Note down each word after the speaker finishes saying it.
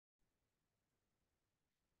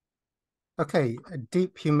Okay,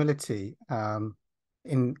 deep humility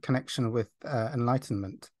in connection with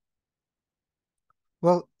enlightenment.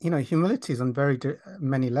 Well, humility is on very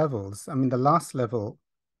many levels. I mean, the last level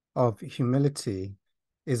of humility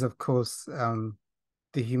is, of course,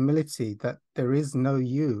 the humility that there is no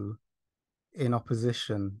you in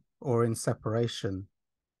opposition or in separation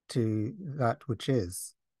to that which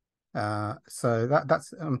is. So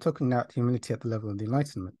that's I'm talking now humility at the level of the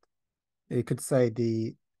enlightenment. You could say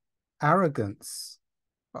the arrogance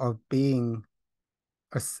of being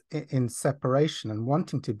in separation and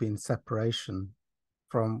wanting to be in separation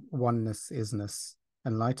from oneness, isness,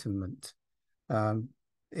 enlightenment, um,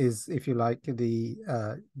 is, if you like, the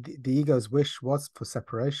ego's wish was for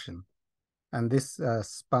separation, and this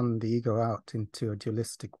spun the ego out into a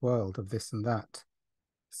dualistic world of this and that.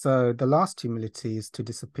 So the last humility is to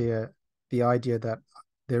disappear the idea that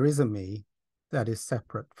there is a me that is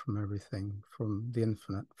separate from everything, from the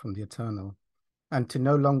infinite, from the eternal, and to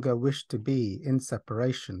no longer wish to be in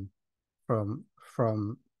separation from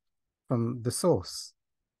from from the source.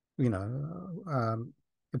 If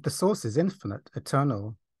the source is infinite,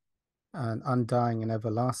 eternal, and undying and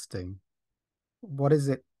everlasting, what is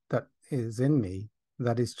it that is in me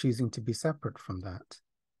that is choosing to be separate from that?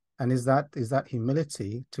 And is that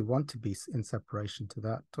humility to want to be in separation to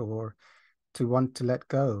that, or to want to let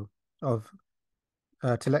go of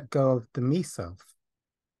the me self?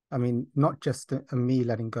 I mean, not just a me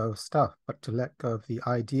letting go of stuff, but to let go of the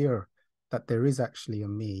idea that there is actually a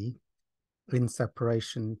me in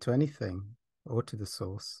separation to anything, or to the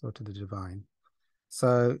source, or to the divine.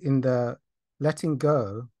 So in the letting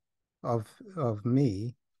go of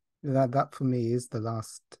me, that for me is the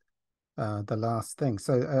last thing.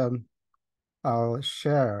 So I'll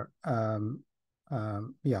share.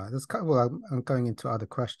 Yeah, well, I'm going into other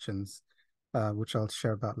questions, which I'll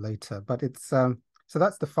share about later. But it's so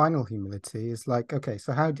that's the final humility. Is like, okay,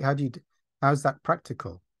 so how's that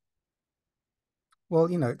practical? Well,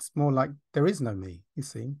 it's more like there is no me. You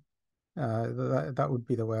see, that would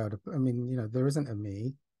be the way I mean, there isn't a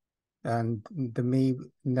me, and the me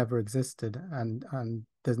never existed, and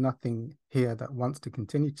there's nothing here that wants to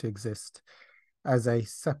continue to exist as a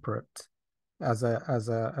separate, as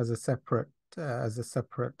a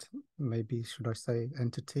separate, maybe should I say,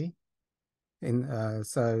 entity. In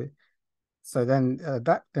so then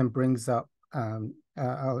that then brings up.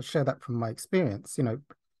 I'll share that from my experience.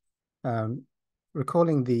 Um,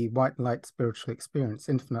 recalling the white light spiritual experience,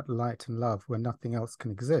 infinite light and love, where nothing else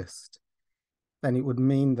can exist, then it would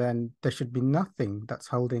mean then there should be nothing that's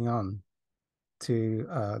holding on to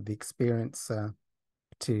the experiencer,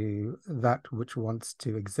 to that which wants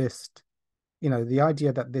to exist. The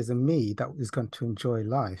idea that there's a me that is going to enjoy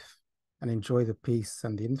life and enjoy the peace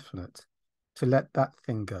and the infinite, to let that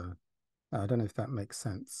thing go. I don't know if that makes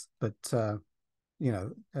sense, but so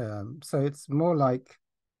it's more like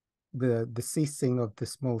the ceasing of the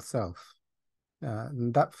small self.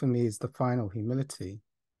 And that for me is the final humility,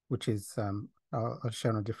 which is I'll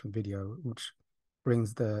share on a different video, which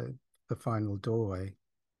brings the final doorway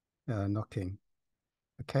knocking.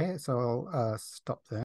 Okay, so I'll stop there.